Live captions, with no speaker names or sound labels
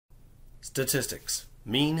Statistics: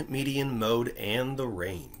 mean, median, mode, and the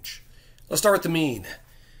range. Let's start with the mean.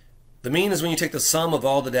 The mean is when you take the sum of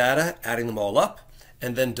all the data, adding them all up,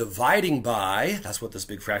 and then dividing by, that's what this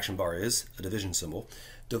big fraction bar is, a division symbol,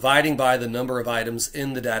 dividing by the number of items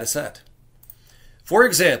in the data set. For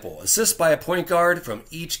example, assists by a point guard from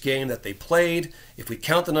each game that they played. If we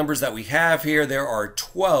count the numbers that we have here, there are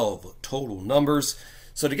 12 total numbers.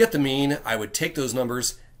 So to get the mean, I would take those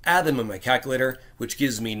numbers, add them in my calculator, which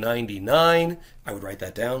gives me 99. I would write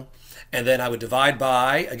that down. And then I would divide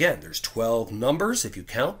by, again, there's 12 numbers if you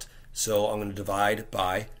count. So I'm going to divide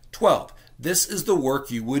by 12. This is the work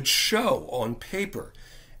you would show on paper.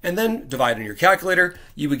 And then divide in your calculator,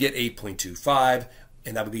 you would get 8.25,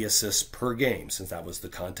 and that would be assists per game, since that was the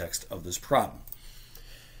context of this problem.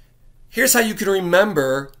 Here's how you can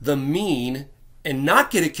remember the mean and not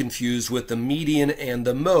get it confused with the median and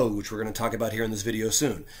the mode, which we're going to talk about here in this video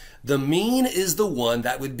soon. The mean is the one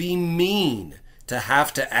that would be mean to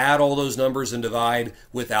have to add all those numbers and divide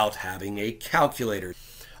without having a calculator.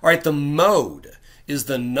 All right, the mode is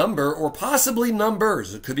the number, or possibly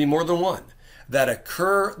numbers, it could be more than one, that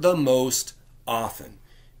occur the most often.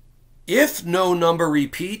 If no number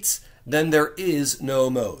repeats, then there is no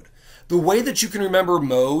mode. The way that you can remember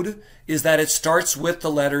mode is that it starts with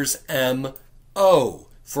the letters M-O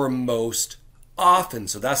for most often.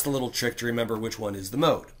 So that's the little trick to remember which one is the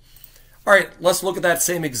mode. All right, let's look at that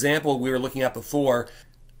same example we were looking at before.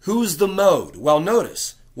 Who's the mode? Well,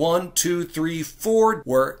 notice 1, 2, 3, 4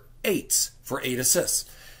 were 8s for 8 assists.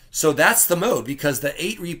 So that's the mode because the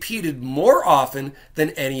 8 repeated more often than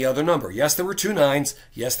any other number. Yes, there were 2 9s.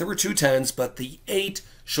 Yes, there were 2 10s, but the 8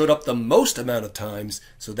 showed up the most amount of times,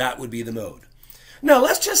 so that would be the mode. Now,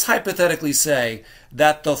 let's just hypothetically say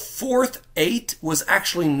that the fourth 8 was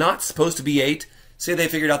actually not supposed to be 8. Say they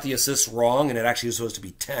figured out the assists wrong and it actually was supposed to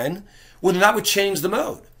be 10. Well, then that would change the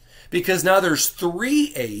mode because now there's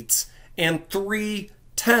 3 8s and 3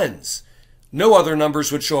 10s. No other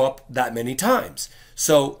numbers would show up that many times.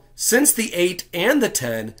 So since the 8 and the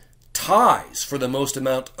 10 ties for the most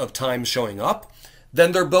amount of times showing up,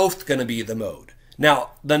 then they're both going to be the mode.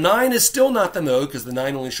 Now, the 9 is still not the mode because the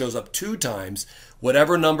 9 only shows up 2 times.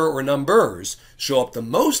 Whatever number or numbers show up the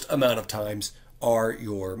most amount of times are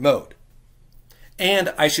your mode.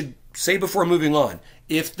 And I should say before moving on,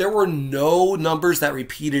 if there were no numbers that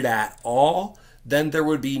repeated at all, then there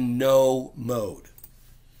would be no mode.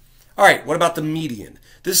 All right, what about the median?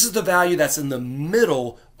 This is the value that's in the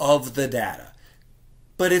middle of the data,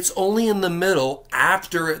 but it's only in the middle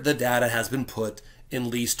after the data has been put in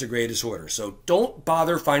least to greatest order. So don't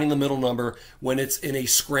bother finding the middle number when it's in a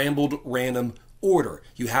scrambled random order.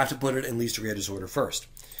 You have to put it in least to greatest order first.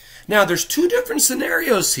 Now, there's 2 different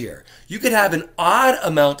scenarios here. You could have an odd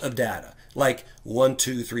amount of data, like 1,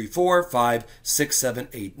 2, 3, 4, 5, 6, 7,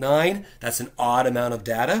 8, 9. That's an odd amount of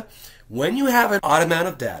data. When you have an odd amount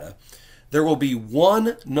of data, there will be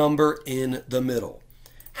one number in the middle.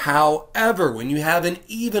 However, when you have an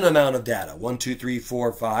even amount of data, 1, 2, 3,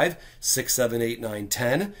 4, 5, 6, 7, 8, 9,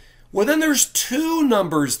 10, well, then there's 2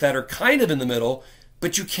 numbers that are kind of in the middle,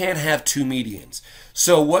 but you can't have 2 medians.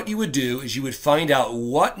 So what you would do is you would find out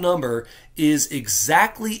what number is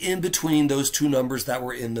exactly in between those 2 numbers that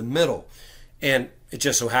were in the middle. And it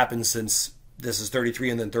just so happens, since this is 33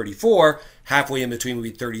 and then 34, halfway in between would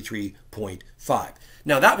be 33.5.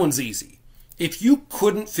 Now that one's easy. If you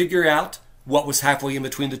couldn't figure out what was halfway in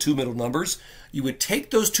between the 2 middle numbers, you would take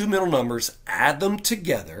those 2 middle numbers, add them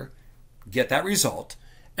together, get that result,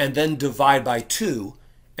 and then divide by 2,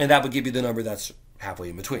 and that would give you the number that's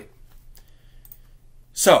halfway in between.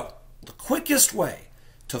 So, the quickest way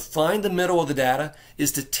to find the middle of the data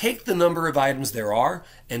is to take the number of items there are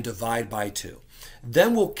and divide by 2.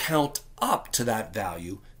 Then we'll count up to that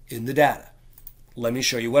value in the data. Let me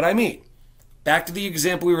show you what I mean. Back to the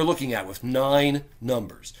example we were looking at with 9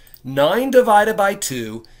 numbers. 9 divided by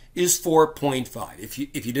 2 is 4.5. If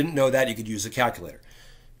you didn't know that, you could use a calculator.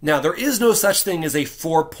 Now, there is no such thing as a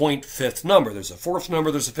 4.5th number. There's a 4th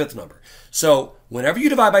number, there's a 5th number. So whenever you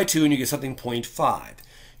divide by 2 and you get something 0.5,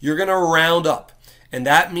 you're going to round up. And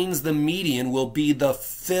that means the median will be the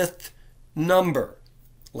 5th number.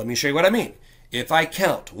 Let me show you what I mean. If I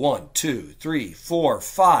count 1, 2, 3, 4,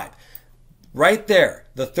 5, right there,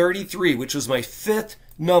 the 33, which was my 5th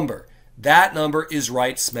number, that number is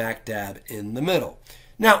right smack dab in the middle.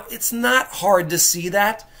 Now, it's not hard to see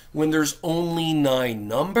that when there's only 9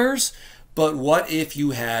 numbers, but what if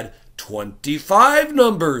you had 25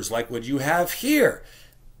 numbers like what you have here?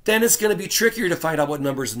 Then it's going to be trickier to find out what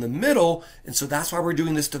number's in the middle, and so that's why we're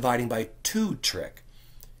doing this dividing by 2 trick.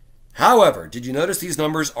 However, did you notice these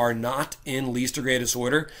numbers are not in least to greatest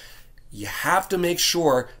order? you have to make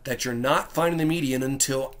sure that you're not finding the median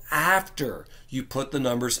until after you put the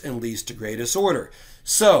numbers in least to greatest order.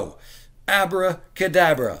 So,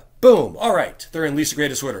 abracadabra, boom. All right, they're in least to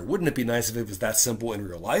greatest order. Wouldn't it be nice if it was that simple in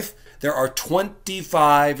real life? There are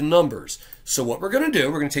 25 numbers. So what we're going to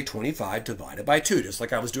do, we're going to take 25 divided by 2, just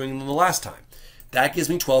like I was doing the last time. That gives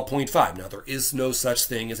me 12.5. Now, there is no such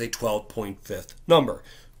thing as a 12.5th number.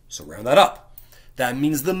 So round that up. That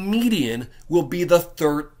means the median will be the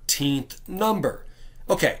 13th number.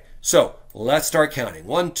 Okay, so let's start counting.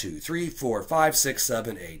 1, 2, 3, 4, 5, 6,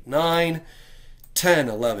 7, 8, 9, 10,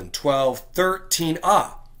 11, 12, 13.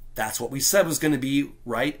 That's what we said was going to be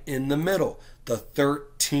right in the middle. The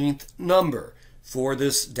 13th number for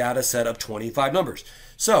this data set of 25 numbers.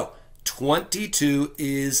 So 22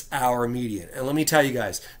 is our median. And let me tell you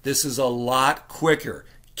guys, this is a lot quicker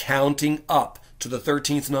counting up to the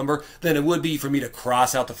 13th number than it would be for me to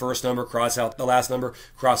cross out the first number, cross out the last number,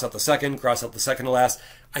 cross out the second to last.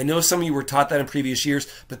 I know some of you were taught that in previous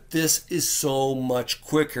years, but this is so much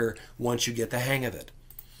quicker once you get the hang of it.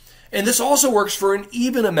 And this also works for an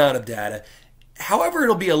even amount of data. However,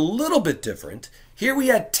 it'll be a little bit different. Here we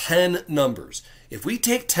had 10 numbers. If we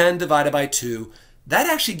take 10 divided by 2, that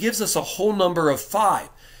actually gives us a whole number of 5.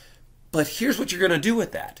 But here's what you're going to do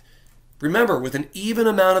with that. Remember, with an even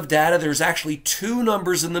amount of data, there's actually 2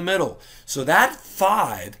 numbers in the middle. So that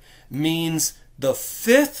 5 means the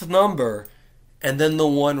 5th number and then the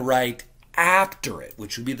one right after it,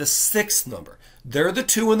 which would be the 6th number. They're the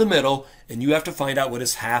 2 in the middle, and you have to find out what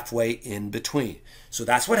is halfway in between. So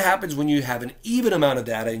that's what happens when you have an even amount of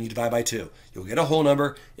data and you divide by 2. You'll get a whole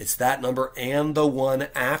number. It's that number and the one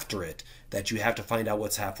after it that you have to find out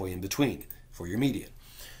what's halfway in between for your median.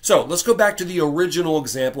 So let's go back to the original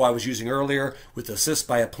example I was using earlier with assist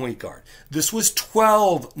by a point guard. This was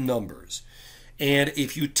 12 numbers. And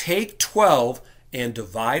if you take 12 and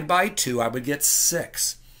divide by 2, I would get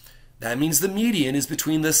 6. That means the median is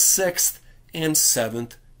between the 6th and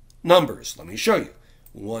 7th numbers. Let me show you.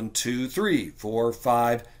 1, 2, 3, 4,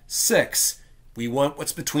 5, 6. We want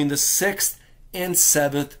what's between the 6th and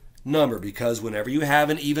 7th number because whenever you have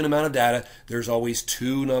an even amount of data, there's always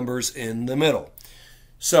 2 numbers in the middle.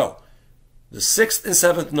 So the 6th and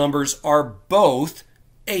 7th numbers are both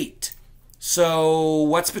 8. So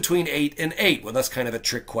what's between 8 and 8? Well, that's kind of a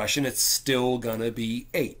trick question. It's still going to be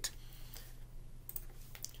 8.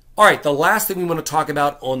 All right, the last thing we want to talk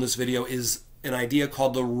about on this video is an idea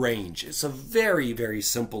called the range. It's a very, very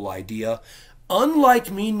simple idea.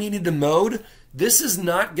 Unlike mean, median, and mode, this is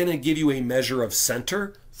not going to give you a measure of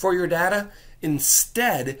center for your data.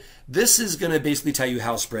 Instead, this is going to basically tell you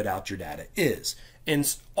how spread out your data is.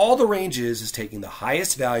 And all the range is taking the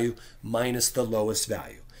highest value minus the lowest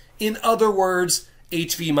value. In other words,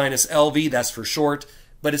 HV minus LV, that's for short,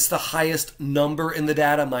 but it's the highest number in the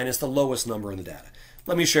data minus the lowest number in the data.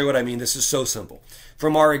 Let me show you what I mean. This is so simple.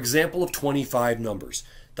 From our example of 25 numbers,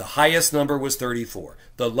 the highest number was 34.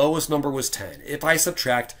 The lowest number was 10. If I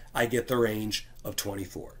subtract, I get the range of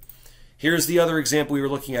 24. Here's the other example we were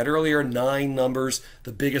looking at earlier, 9 numbers.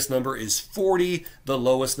 The biggest number is 40. The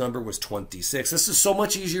lowest number was 26. This is so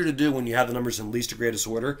much easier to do when you have the numbers in least to greatest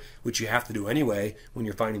order, which you have to do anyway when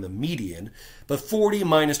you're finding the median. But 40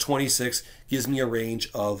 minus 26 gives me a range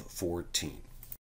of 14.